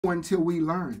until we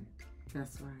learn.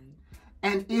 That's right.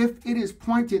 And if it is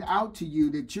pointed out to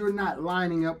you that you're not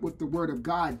lining up with the Word of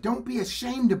God, don't be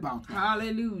ashamed about that.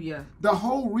 Hallelujah. The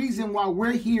whole reason why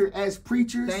we're here as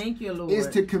preachers Thank you, Lord, is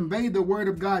to convey the Word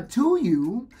of God to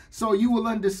you so you will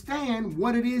understand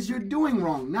what it is you're doing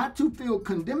wrong. Not to feel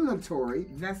condemnatory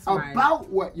about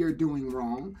what you're doing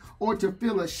wrong or to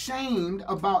feel ashamed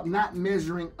about not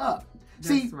measuring up.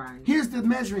 See, here's the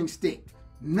measuring stick.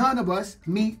 None of us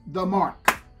meet the mark.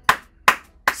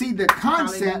 See, the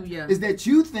concept is that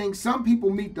you think some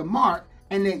people meet the mark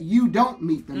and that you don't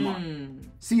meet the mark.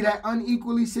 See that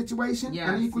unequally situation,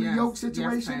 unequally yoked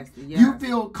situation? You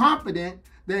feel confident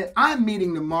that I'm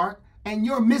meeting the mark and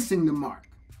you're missing the mark.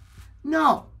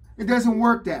 No, it doesn't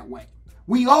work that way.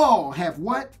 We all have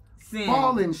what?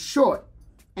 Fallen short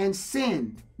and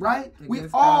sinned, right? We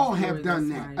all have done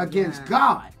that against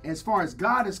God as far as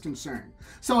God is concerned.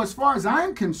 So as far as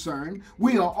I'm concerned,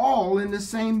 we are all in the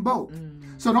same boat.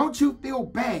 So don't you feel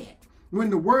bad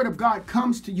when the Word of God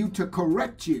comes to you to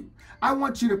correct you. I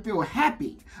want you to feel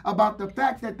happy about the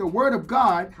fact that the Word of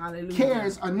God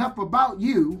cares enough about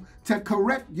you to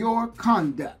correct your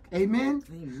conduct. Amen?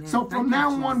 So from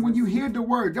now on, when you hear the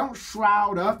Word, don't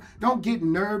shroud up. Don't get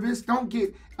nervous. Don't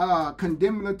get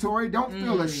condemnatory. Don't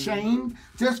feel ashamed.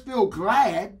 Just feel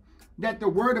glad that the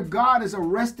Word of God is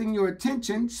arresting your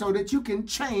attention so that you can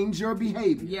change your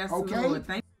behavior. Yes, okay? Lord.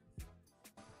 Thank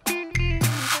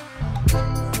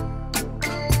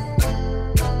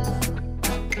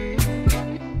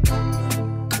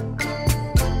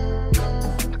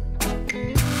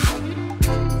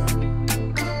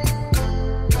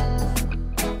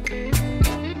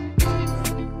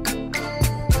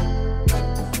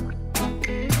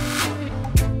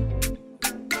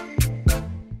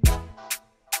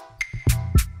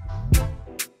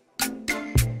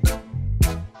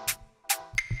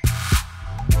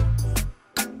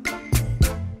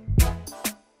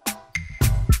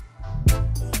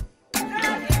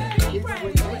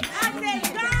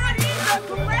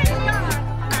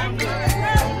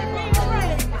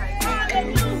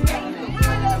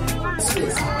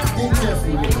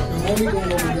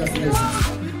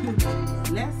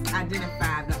Let's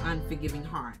identify the unforgiving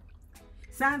heart.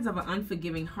 Signs of an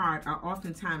unforgiving heart are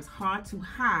oftentimes hard to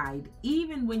hide,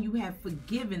 even when you have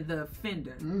forgiven the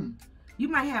offender. You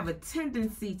might have a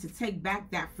tendency to take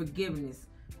back that forgiveness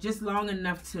just long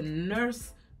enough to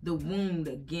nurse the wound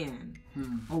again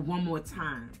or one more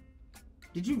time.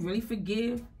 Did you really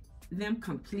forgive them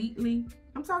completely?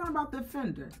 I'm talking about the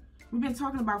offender. We've been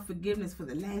talking about forgiveness for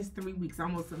the last 3 weeks,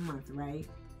 almost a month, right?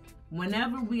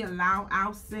 Whenever we allow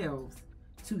ourselves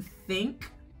to think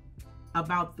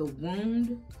about the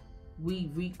wound,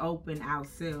 we reopen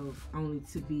ourselves only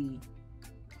to be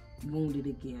wounded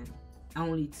again,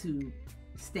 only to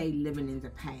stay living in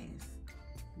the past.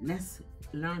 Let's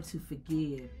learn to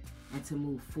forgive and to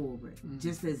move forward.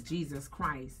 Just as Jesus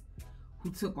Christ,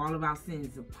 who took all of our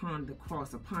sins upon the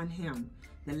cross, upon him,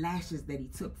 the lashes that he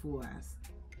took for us,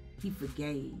 he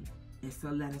forgave. And so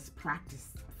let us practice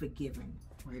forgiving.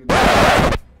 Wait a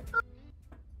minute.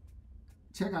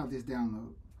 Check out this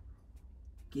download.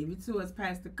 Give it to us,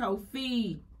 Pastor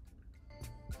Kofi.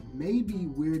 Maybe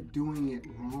we're doing it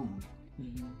wrong.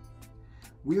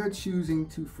 We are choosing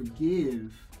to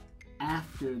forgive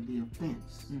after the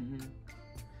offense.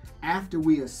 After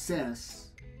we assess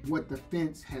what the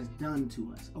offense has done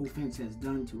to us.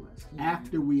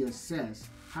 After we assess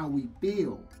how we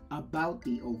feel about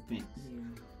the offense.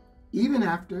 Even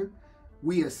after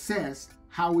we assess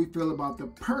how we feel about the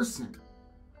person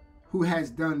who has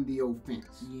done the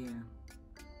offense.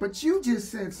 But you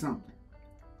just said something.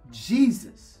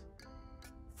 Jesus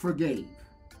forgave.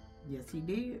 Yes, he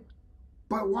did.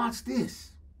 But watch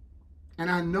this. And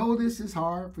I know this is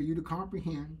hard for you to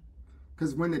comprehend,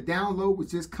 because when the download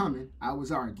was just coming, I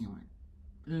was arguing.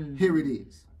 Here it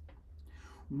is.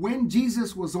 When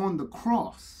Jesus was on the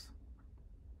cross,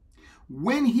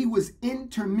 when he was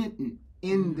intermittent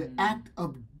in the act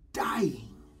of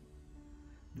dying,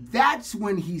 that's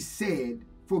when he said,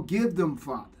 "Forgive them,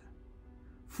 Father,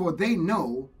 for they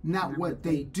know not what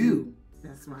they do."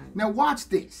 That's right. Now watch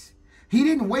this. He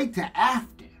didn't wait till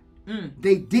after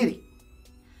they did it.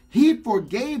 He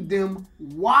forgave them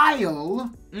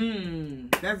while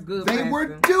that's good, they Pastor.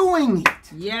 were doing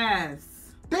it.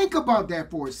 Yes. Think about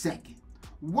that for a second.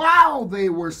 While they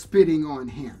were spitting on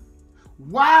him,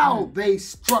 while they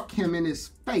struck him in his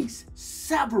face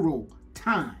several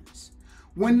times,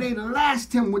 when they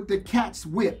lashed him with the cat's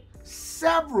whip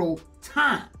several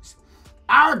times,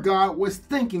 our God was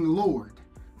thinking, "Lord,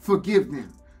 forgive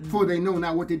them, for they know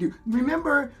not what they do."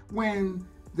 Remember when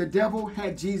the devil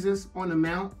had Jesus on the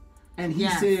mount And he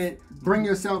said, bring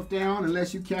yourself down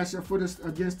unless you cast your foot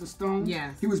against a stone.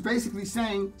 Yes. He was basically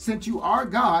saying, since you are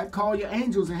God, call your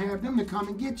angels and have them to come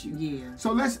and get you. Yeah.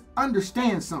 So let's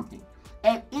understand something.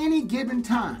 At any given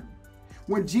time,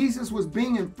 when Jesus was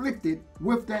being inflicted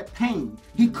with that pain,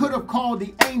 he could have called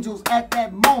the angels at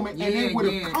that moment and they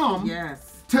would have come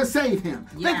to save him.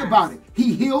 Think about it.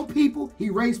 He healed people. He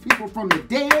raised people from the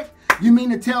dead. You mean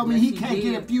to tell me he can't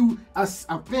get a few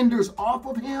offenders off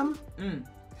of him?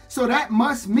 So that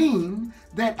must mean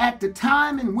that at the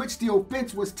time in which the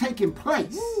offense was taking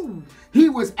place, he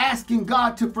was asking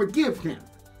God to forgive him.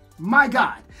 My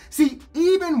God. See,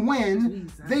 even when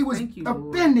they was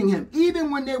offending him, even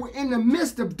when they were in the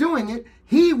midst of doing it,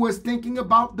 he was thinking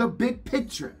about the big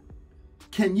picture.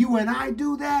 Can you and I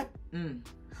do that?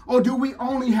 Or do we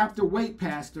only have to wait,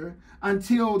 Pastor,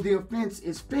 until the offense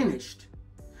is finished?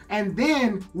 And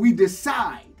then we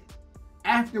decide,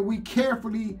 after we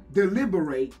carefully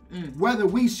deliberate, whether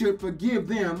we should forgive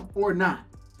them or not.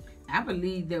 I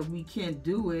believe that we can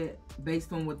do it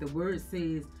based on what the word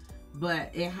says, but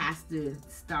it has to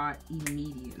start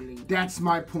immediately. That's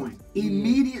my point.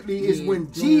 Immediately is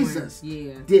when Jesus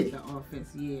did it. The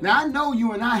offense, Now, I know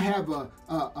you and I have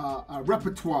a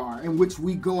repertoire in which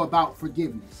we go about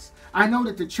forgiveness. I know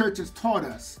that the church has taught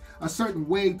us a certain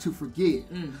way to forgive.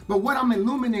 But what I'm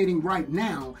illuminating right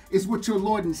now is what your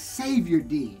Lord and Savior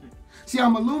did. See,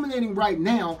 I'm illuminating right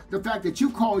now the fact that you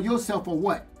call yourself a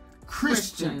what?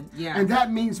 Christian. And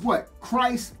that means what?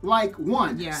 Christ-like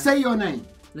one. Say your name.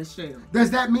 Lachelle.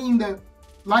 Does that mean the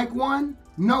like one?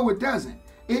 No, it doesn't.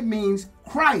 It means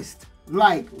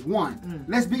Christ-like one.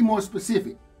 Let's be more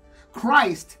specific.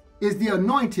 Christ is the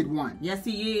anointed one. Yes,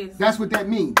 he is. That's what that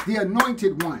means. The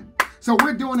anointed one. So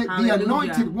we're doing it, the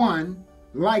anointed one,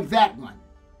 like that one.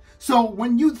 So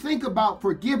when you think about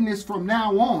forgiveness from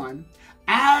now on,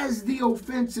 as the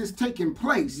offense is taking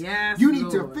place, you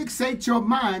need to fixate your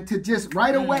mind to just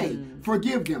right away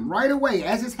forgive them. Right away,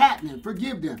 as it's happening,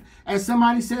 forgive them. As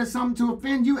somebody says something to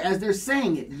offend you, as they're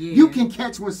saying it, you can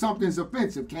catch when something's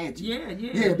offensive, can't you?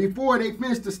 Yeah, before they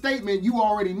finish the statement, you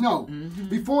already know.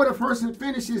 Before the person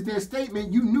finishes their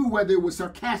statement, you knew whether it was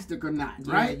sarcastic or not,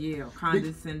 right? Or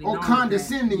condescending. Or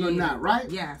condescending or not, right?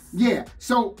 Yes. Yeah,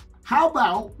 so how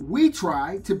about we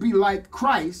try to be like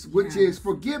Christ, which is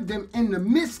forgive them in the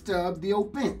midst of the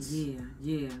offense?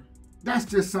 That's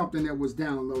just something that was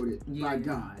downloaded by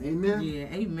God. Amen?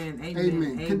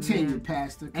 Amen. Continue,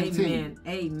 Pastor. Continue.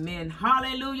 Amen.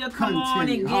 Hallelujah. Come on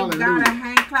and give God a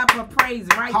hand clap of praise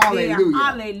right there.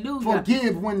 Hallelujah.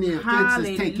 Forgive when the offense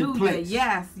is taking place.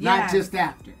 Not just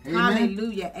after. Amen?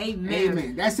 Hallelujah.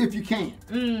 Amen. That's if you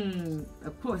can.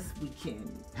 Of course we can.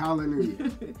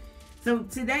 Hallelujah. So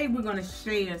today we're going to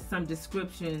share some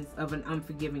descriptions of an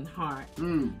unforgiving heart.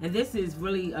 And this is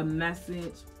really a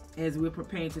message as we're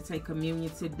preparing to take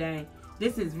communion today.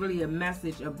 This is really a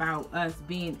message about us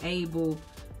being able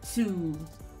to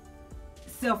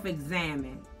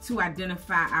self-examine, to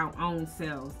identify our own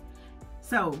selves.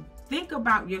 So think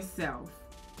about yourself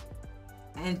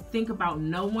and think about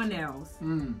no one else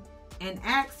and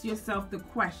ask yourself the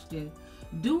question,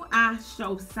 do I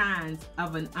show signs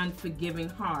of an unforgiving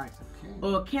heart?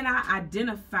 Or can I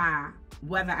identify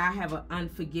whether I have an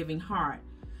unforgiving heart?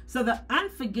 So the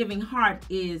unforgiving heart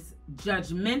is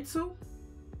judgmental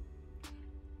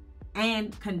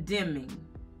and condemning.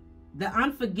 The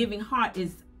unforgiving heart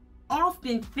is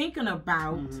often thinking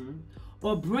about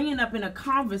or bringing up in a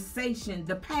conversation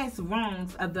the past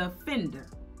wrongs of the offender.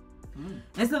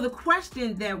 And so the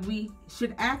question that we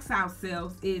should ask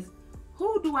ourselves is,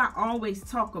 who do I always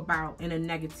talk about in a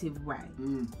negative way?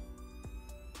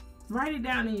 Write it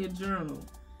down in your journal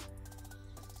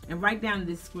and write down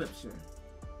this scripture,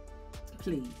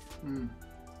 please.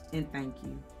 And thank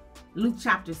you. Luke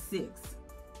chapter 6,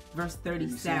 verse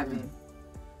 37.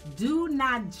 Do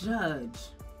not judge.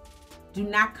 Do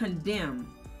not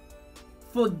condemn.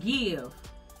 Forgive,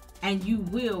 and you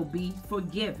will be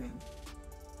forgiven.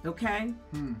 Okay?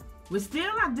 We're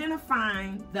still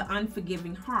identifying the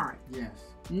unforgiving heart.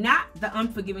 Not the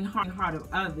unforgiving heart of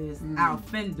others, our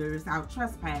offenders, our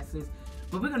trespassers,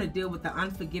 but we're going to deal with the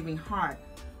unforgiving heart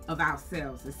of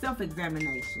ourselves, the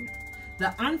self-examination.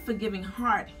 The unforgiving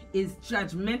heart is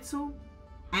judgmental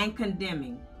and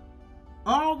condemning,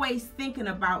 always thinking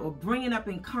about or bringing up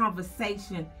in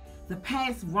conversation the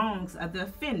past wrongs of the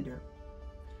offender.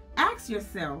 Ask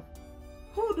yourself,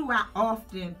 who do I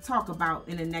often talk about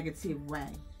in a negative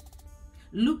way?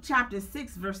 Luke chapter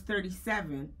 6, verse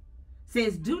 37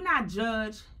 says, do not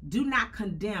judge, do not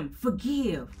condemn,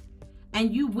 forgive,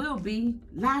 and you will be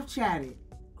live chatted,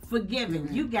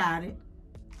 forgiven. You got it.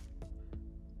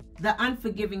 The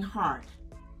unforgiving heart.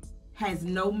 has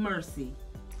no mercy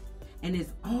and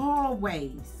is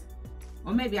always,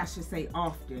 or maybe I should say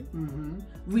often,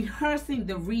 rehearsing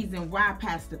the reason why,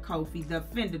 Pastor Kofi, the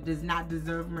offender does not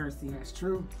deserve mercy. That's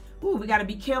true. Ooh, we got to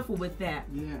be careful with that.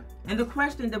 Yeah. And the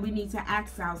question that we need to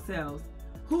ask ourselves,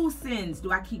 whose sins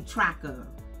do I keep track of?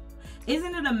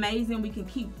 Isn't it amazing we can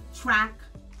keep track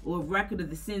or a record of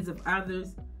the sins of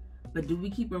others, but do we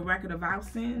keep a record of our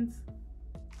sins?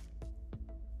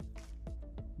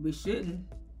 We shouldn't.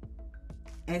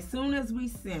 As soon as we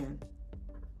sin,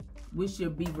 we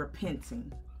should be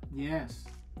repenting. Yes.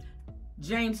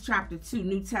 James chapter 2,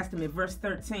 New Testament, verse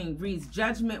 13 reads,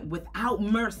 judgment without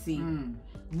mercy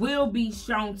will be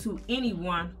shown to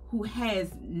anyone who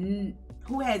has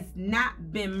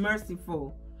not been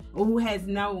merciful, or who has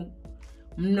no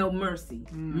mercy.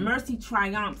 Mercy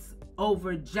triumphs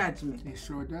over judgment. It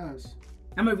sure does.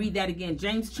 I'm going to read that again.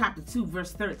 James chapter 2,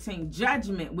 verse 13.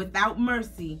 Judgment without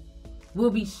mercy will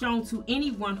be shown to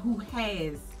anyone who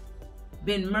has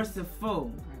been merciful.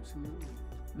 Absolutely.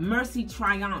 Mercy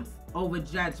triumphs over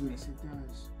judgment. Yes, it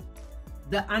does.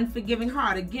 The unforgiving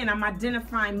heart. Again, I'm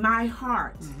identifying my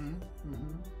heart.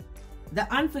 The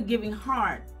unforgiving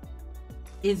heart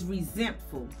is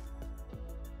resentful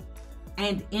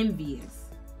and envious,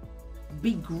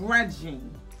 begrudging,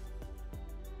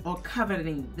 or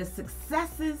coveting the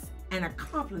successes and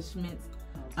accomplishments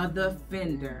of the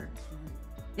offender.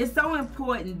 It's so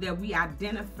important that we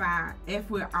identify if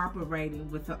we're operating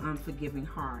with an unforgiving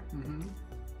heart.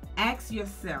 Ask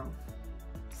yourself,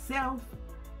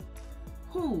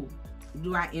 who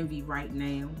do I envy right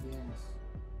now? Yes.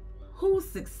 Whose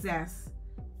success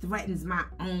threatens my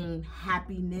own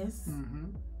happiness?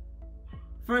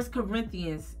 1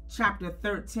 Corinthians chapter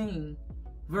 13,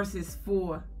 verses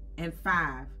 4 and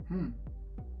 5.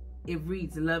 It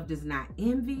reads, love does not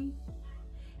envy.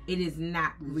 It is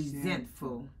not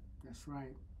resentful. That's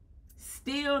right.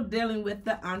 Still dealing with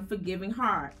the unforgiving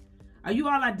heart. Are you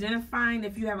all identifying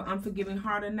if you have an unforgiving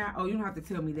heart or not? Oh, you don't have to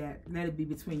tell me that. Let it be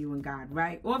between you and God,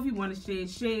 right? Or if you want to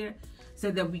share so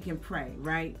that we can pray,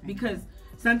 right? Because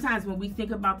sometimes when we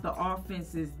think about the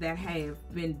offenses that have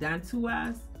been done to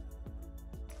us,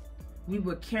 we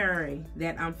will carry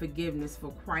that unforgiveness for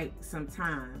quite some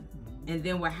time. And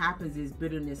then what happens is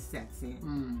bitterness sets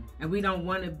in. And we don't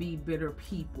want to be bitter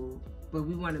people, but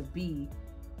we want to be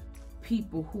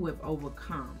people who have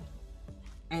overcome.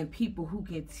 And people who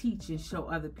can teach and show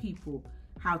other people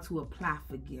how to apply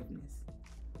forgiveness.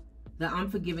 The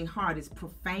unforgiving heart is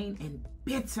profane and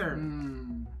bitter,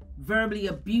 verbally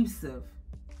abusive,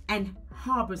 and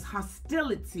harbors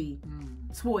hostility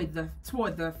toward the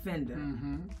offender.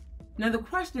 Now the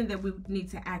question that we need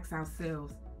to ask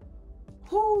ourselves,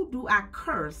 who do I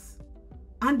curse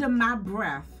under my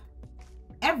breath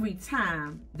every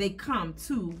time they come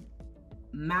to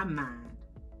my mind?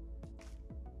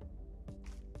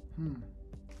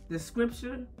 The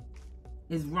scripture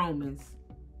is Romans,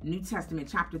 New Testament,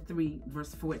 chapter 3,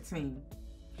 verse 14.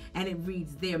 And it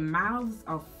reads, their mouths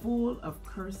are full of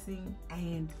cursing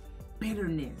and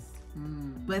bitterness.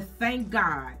 But thank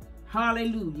God,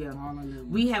 hallelujah,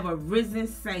 we have a risen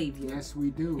Savior. Yes,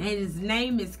 we do. And his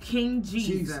name is King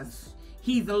Jesus.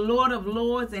 He's the Lord of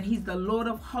Lords and he's the Lord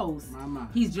of hosts.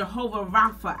 He's Jehovah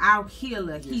Rapha, our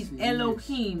healer. He's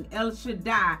Elohim, El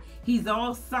Shaddai. He's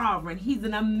all sovereign. He's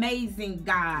an amazing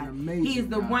God. He is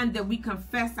the one that we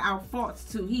confess our faults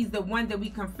to. He's the one that we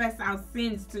confess our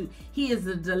sins to. He is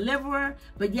a deliverer,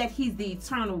 but yet he's the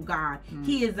eternal God.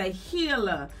 He is a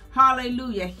healer.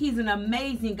 Hallelujah. He's an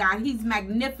amazing God. He's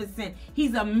magnificent.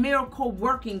 He's a miracle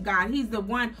working God. He's the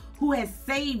one who has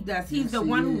saved us. He's the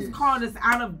one who's called us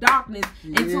out of darkness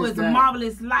into his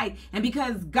marvelous light. And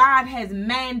because God has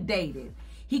mandated,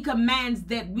 he commands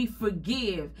that we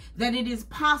forgive, that it is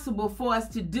possible for us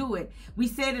to do it. We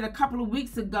said it a couple of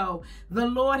weeks ago. The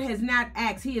Lord has not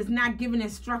asked, he has not given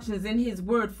instructions in his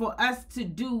word for us to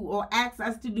do or ask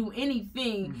us to do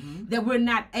anything that we're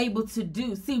not able to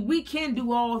do. See, we can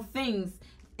do all things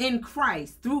in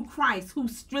Christ, through Christ who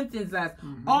strengthens us.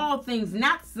 All things,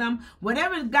 not some.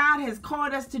 Whatever God has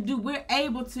called us to do, we're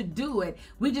able to do it.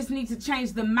 We just need to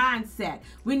change the mindset.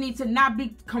 We need to not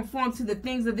be conformed to the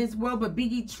things of this world, but be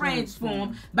ye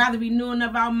transformed by the renewing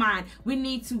of our mind. We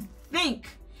need to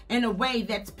think in a way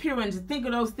that's pure and to think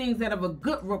of those things that have a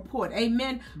good report.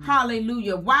 Amen.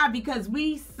 Hallelujah. Why? Because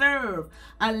we serve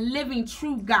a living,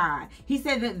 true God. He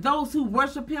said that those who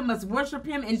worship him must worship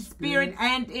him in spirit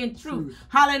and in truth.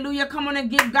 Hallelujah. Come on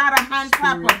and give God a hand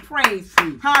clap of praise.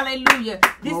 Hallelujah.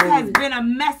 This has been a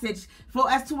message for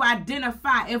us to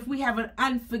identify if we have an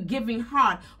unforgiving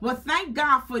heart. Well, thank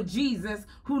God for Jesus,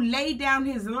 who laid down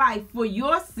his life for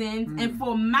your sins and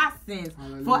for my sins,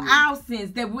 for our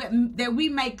sins, that we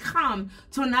may come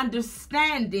to an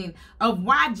understanding of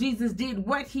why Jesus did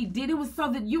what he did. It was so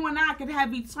that you and I could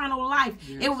have eternal life.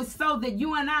 Yes. It was so that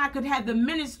you and I could have the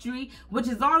ministry, which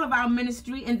is all of our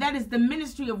ministry, and that is the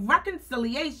ministry of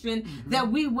reconciliation,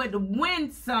 that we would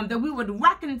win some, that we would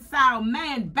reconcile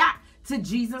man back to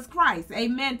Jesus Christ.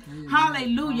 Amen.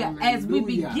 Hallelujah. As we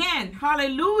begin,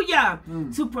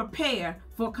 to prepare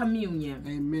for communion.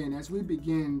 Amen. As we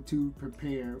begin to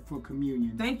prepare for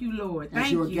communion. Thank you, Lord.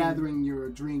 Thank you. As you're gathering your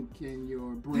drink and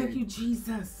your bread. Thank you,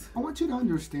 Jesus. I want you to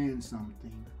understand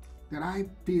something that I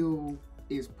feel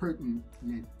is pertinent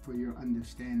for your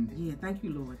understanding. Yeah, thank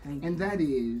you, Lord. Thank you. And that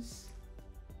is,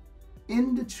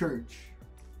 in the church,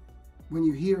 when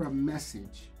you hear a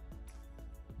message,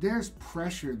 there's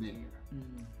pressure there.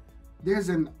 There's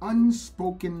an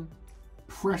unspoken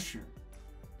pressure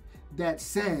that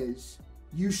says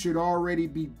you should already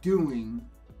be doing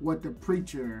what the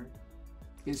preacher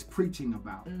is preaching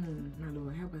about. My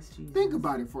Lord, help us, Jesus. Think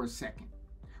about it for a second.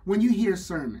 When you hear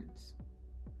sermons,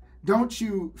 don't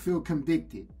you feel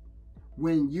convicted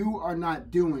when you are not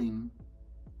doing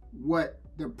what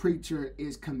the preacher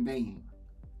is conveying?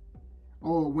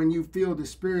 Or when you feel the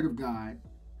Spirit of God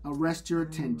arrest your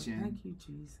attention, thank you,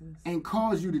 Jesus, and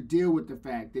cause you to deal with the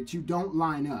fact that you don't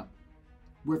line up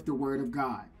with the Word of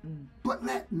God. But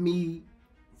let me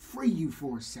free you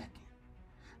for a second.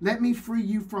 Let me free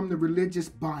you from the religious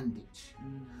bondage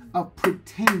of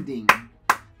pretending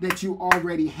that you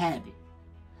already have it.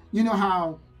 You know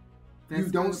how you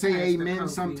don't say amen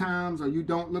sometimes, or you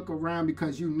don't look around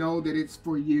because you know that it's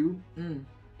for you,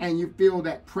 and you feel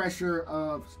that pressure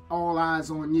of all eyes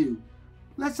on you.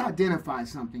 Let's identify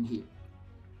something here.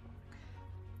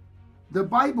 The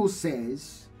Bible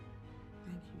says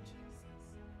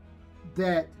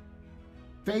that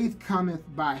faith cometh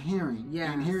by hearing,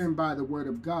 and hearing by the word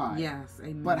of God. Yes,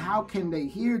 amen. But how can they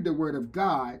hear the word of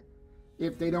God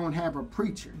if they don't have a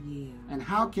preacher? Yeah. And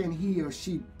how can he or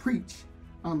she preach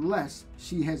unless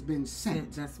she has been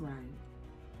sent? That's right.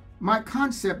 My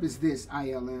concept is this,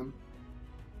 ILM.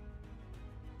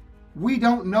 We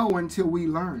don't know until we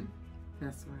learn.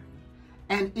 That's right.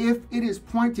 And if it is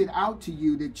pointed out to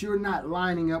you that you're not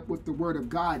lining up with the Word of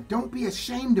God, don't be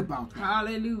ashamed about that.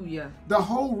 Hallelujah. The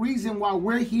whole reason why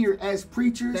we're here as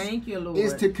preachers, thank you, Lord,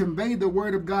 is to convey the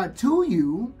Word of God to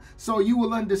you so you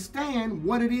will understand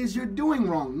what it is you're doing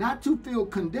wrong. Not to feel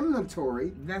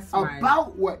condemnatory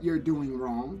about what you're doing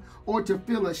wrong, or to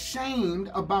feel ashamed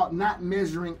about not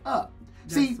measuring up.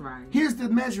 See, here's the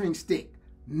measuring stick.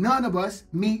 None of us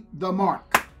meet the mark.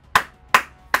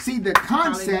 See, the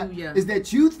concept is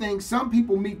that you think some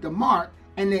people meet the mark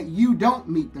and that you don't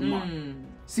meet the mark.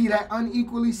 See that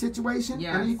unequally situation,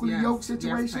 unequally yoked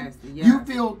situation? You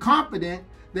feel confident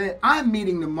that I'm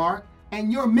meeting the mark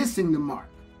and you're missing the mark.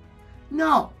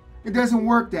 No, it doesn't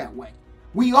work that way.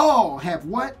 We all have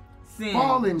what? Sin.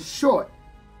 Fallen short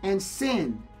and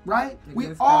sinned, right? We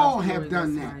all have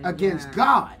done that against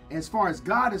God, as far as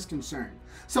God is concerned.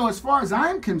 So as far as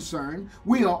I'm concerned,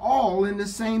 we are all in the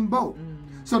same boat.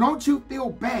 So don't you feel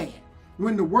bad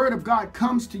when the Word of God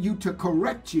comes to you to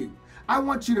correct you. I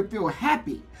want you to feel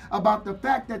happy about the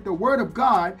fact that the Word of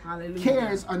God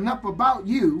cares enough about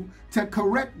you to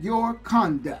correct your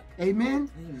conduct. Amen?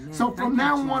 So from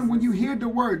now on, when you hear the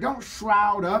Word, don't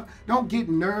shroud up. Don't get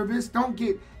nervous. Don't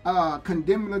get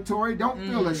condemnatory. Don't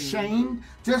feel ashamed.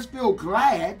 Just feel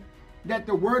glad that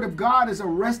the Word of God is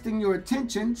arresting your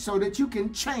attention so that you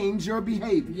can change your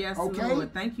behavior. Yes, okay?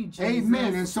 Lord. Thank you, Jesus.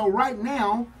 Amen. And so right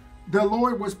now, the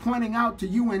Lord was pointing out to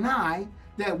you and I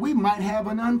that we might have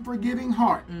an unforgiving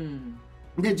heart.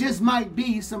 There just might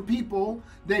be some people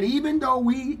that, even though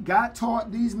we got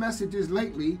taught these messages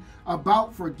lately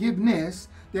about forgiveness,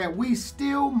 that we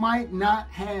still might not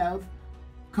have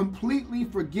completely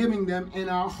forgiving them in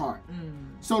our heart.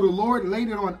 So the Lord laid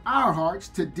it on our hearts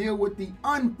to deal with the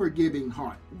unforgiving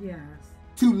heart. Yes.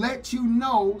 To let you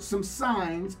know some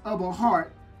signs of a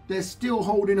heart that's still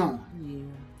holding on. Yeah.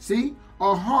 See?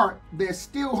 A heart that's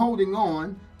still holding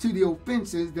on to the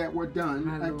offenses that were done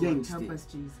against it. Help us,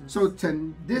 Jesus. So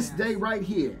to this day right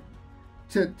here,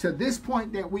 to this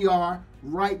point that we are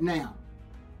right now,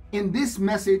 in this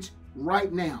message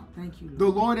right now, thank you, Lord. The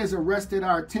Lord has arrested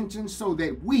our attention so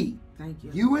that we Thank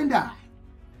you. You and I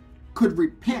could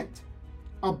repent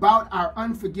about our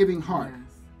unforgiving heart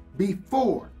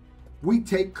before we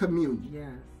take communion. Yes.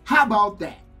 How about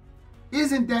that?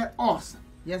 Isn't that awesome?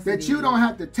 Yes, that you don't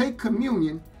have to take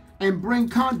communion and bring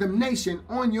condemnation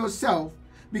on yourself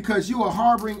because you are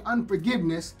harboring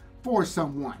unforgiveness for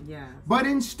someone. Yes. But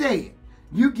instead,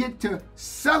 you get to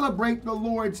celebrate the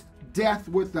Lord's death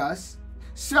with us.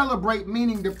 Celebrate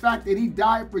meaning the fact that he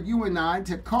died for you and I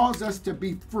to cause us to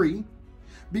be free.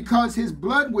 Because his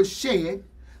blood was shed,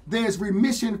 there's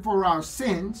remission for our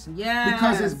sins. Yes.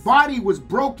 Because his body was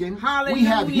broken, Hallelujah. we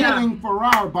have healing for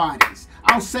our bodies.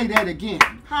 I'll say that again.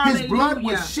 Hallelujah. His blood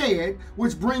was shed,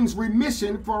 which brings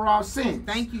remission for our sins.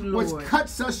 Thank you, Lord. Which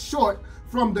cuts us short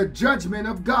from the judgment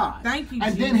of God. Thank you,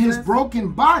 and Jesus. then his broken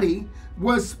body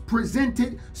was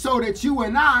presented so that you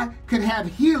and I could have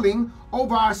healing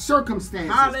over our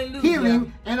circumstances. Hallelujah.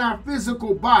 Healing in our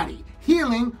physical body.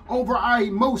 Healing over our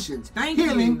emotions.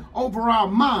 Healing over our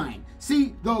mind.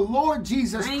 See, the Lord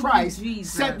Jesus Christ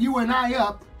set you and I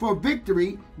up for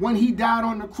victory when he died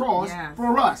on the cross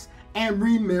for us. And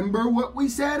remember what we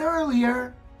said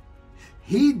earlier.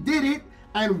 He did it,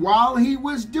 and while he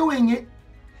was doing it,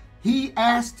 he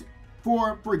asked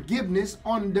for forgiveness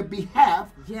on the behalf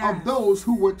of those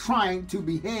who were trying to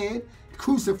behead,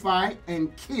 crucify,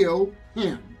 and kill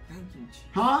him. Thank you, Jesus.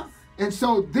 Huh? And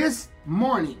so this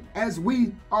morning, as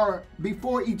we are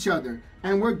before each other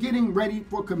and we're getting ready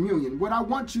for communion, what I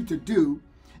want you to do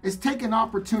is take an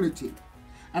opportunity,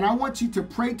 and I want you to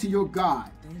pray to your God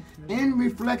in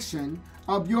reflection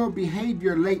of your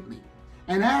behavior lately,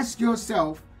 and ask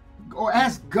yourself, or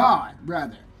ask God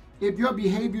rather, if your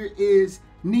behavior is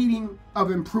needing of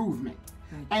improvement.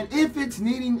 And if it's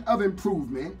needing of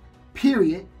improvement,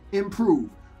 period,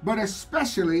 improve. But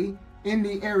especially in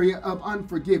the area of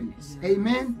unforgiveness.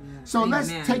 Amen? So let's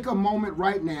take a moment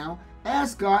right now,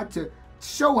 ask God to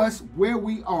show us where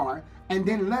we are, and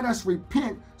then let us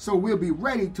repent so we'll be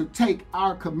ready to take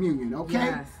our communion,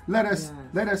 okay? Let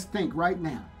us think right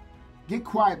now. Get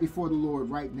quiet before the Lord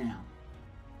right now.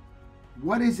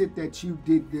 What is it that you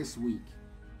did this week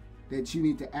that you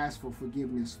need to ask for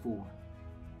forgiveness for?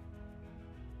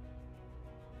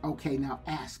 Okay, now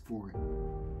ask for it.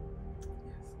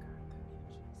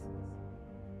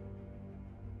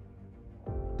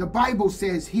 The Bible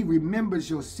says he remembers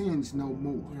your sins no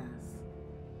more.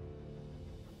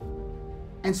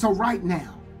 And so right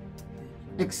now,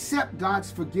 accept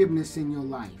God's forgiveness in your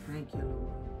life. Thank you,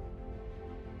 Lord.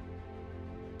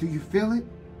 Do you feel it?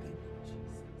 Thank you,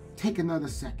 Jesus. Take another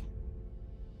second.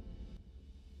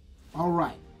 All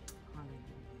right.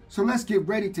 So let's get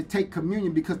ready to take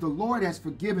communion because the Lord has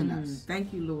forgiven us.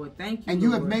 Thank you, Lord. Thank you, and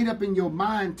you have made up in your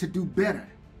mind to do better.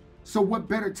 So what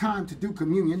better time to do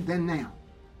communion than now?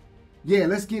 Yeah,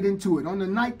 let's get into it. On the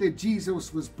night that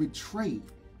Jesus was betrayed,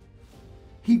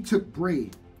 he took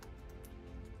bread.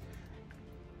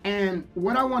 And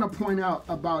what I want to point out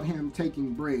about him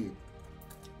taking bread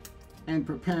and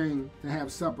preparing to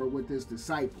have supper with his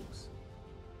disciples.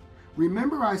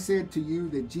 Remember I said to you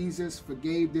that Jesus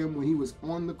forgave them when he was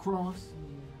on the cross?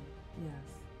 Yes.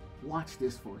 Watch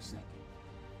this for a second.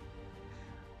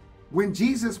 When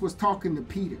Jesus was talking to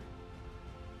Peter,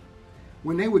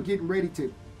 when they were getting ready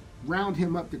to round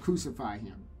him up to crucify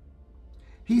him,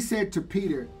 he said to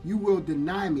Peter, "You will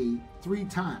deny me 3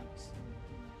 times.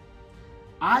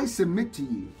 I submit to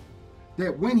you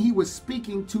that when he was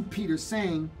speaking to Peter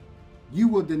saying, "You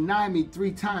will deny me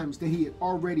 3 times," that he had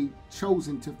already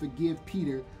chosen to forgive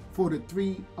Peter for the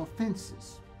 3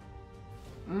 offenses.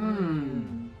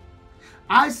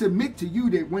 I submit to you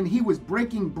that when he was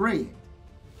breaking bread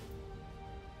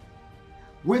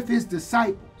with his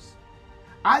disciples,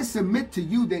 I submit to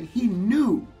you that he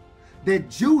knew that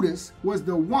Judas was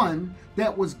the one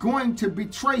that was going to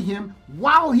betray him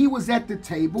while he was at the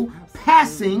table,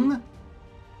 passing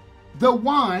the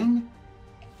wine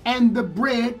and the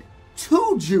bread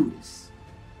to Judas.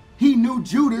 He knew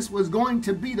Judas was going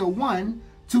to be the one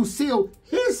to seal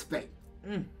his fate.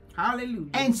 Hallelujah.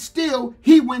 And still,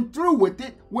 he went through with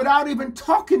it without even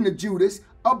talking to Judas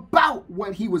about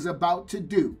what he was about to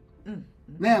do.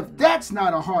 Now, if that's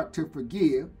not a heart to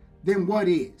forgive, then what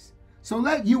is? So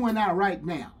let you and I right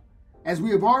now, as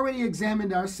we have already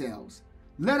examined ourselves,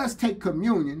 let us take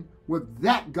communion with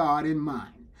that God in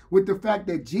mind, with the fact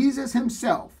that Jesus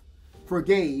himself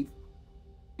forgave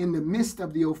in the midst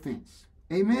of the offense.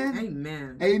 Amen?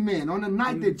 Amen. Amen. On the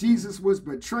night that Jesus was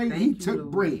betrayed, he took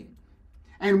bread.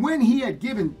 And when he had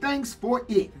given thanks for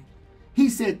it, he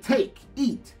said, "Take,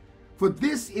 eat, for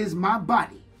this is my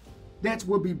body that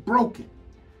will be broken.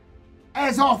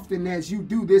 As often as you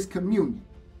do this communion,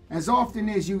 as often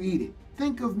as you eat it,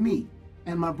 think of me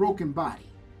and my broken body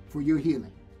for your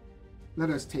healing. Let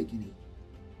us take and eat.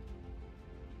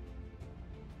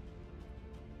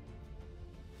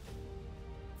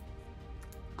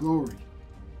 Glory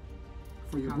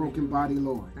for your broken body,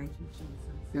 Lord. Thank you, Jesus.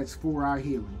 That's for our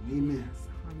healing. Amen. Yes.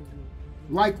 Hallelujah.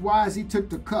 Likewise, he took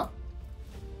the cup,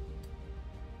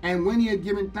 and when he had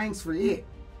given thanks for it,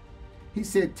 he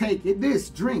said, take it, this,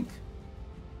 drink,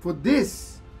 for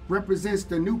this represents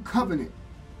the new covenant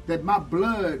that my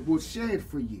blood will shed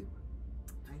for you.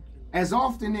 Thank you. As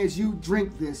often as you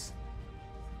drink this,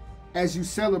 as you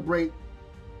celebrate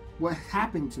what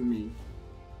happened to me,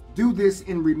 do this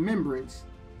in remembrance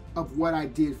of what I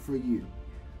did for you.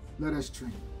 Let us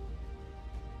drink.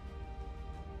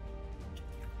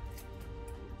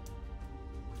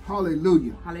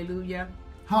 Hallelujah. Hallelujah.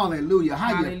 Hallelujah.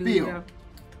 How you feel?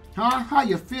 Huh? How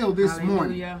you feel this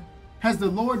morning? Has the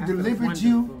Lord delivered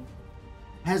you?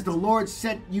 Has the Lord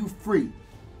set you free?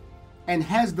 And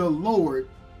has the Lord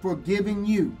forgiven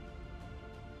you?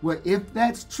 Well, if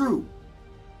that's true,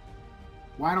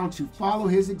 why don't you follow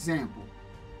his example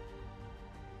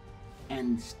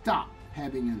and stop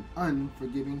having an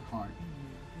unforgiving heart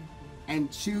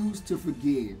and choose to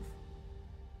forgive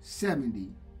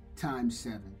 70 times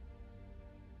 7.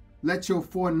 Let your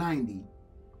 490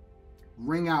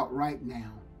 ring out right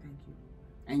now. Thank you.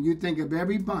 And you think of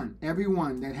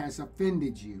everyone that has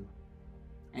offended you,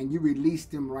 and you release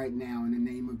them right now in the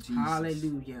name of Jesus.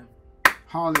 Hallelujah.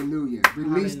 Hallelujah.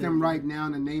 Release them right now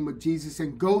in the name of Jesus,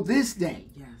 and go this day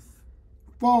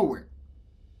forward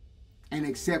and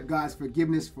accept God's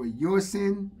forgiveness for your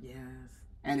sin. Yes.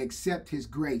 And accept his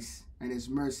grace and his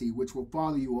mercy, which will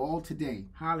follow you all today.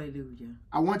 Hallelujah.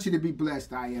 I want you to be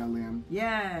blessed, ILM.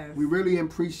 Yes. We really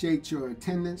appreciate your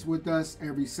attendance with us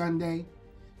every Sunday.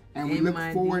 And we look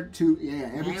forward to,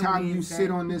 every time you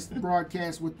sit on this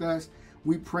broadcast with us,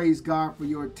 we praise God for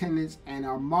your attendance and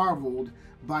are marveled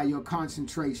by your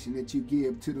concentration that you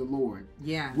give to the Lord.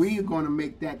 Yes. We are going to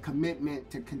make that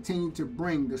commitment to continue to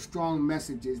bring the strong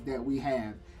messages that we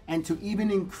have, and to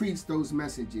even increase those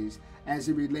messages as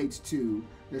it relates to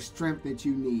the strength that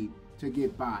you need to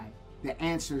get by, the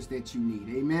answers that you need.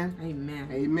 Amen? Amen.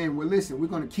 Amen. Well, listen, we're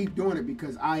going to keep doing it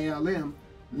because ILM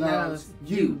loves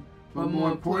you. But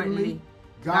more importantly,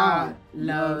 God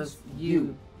loves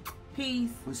you.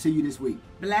 Peace. We'll see you this week.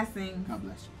 Blessings. God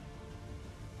bless you.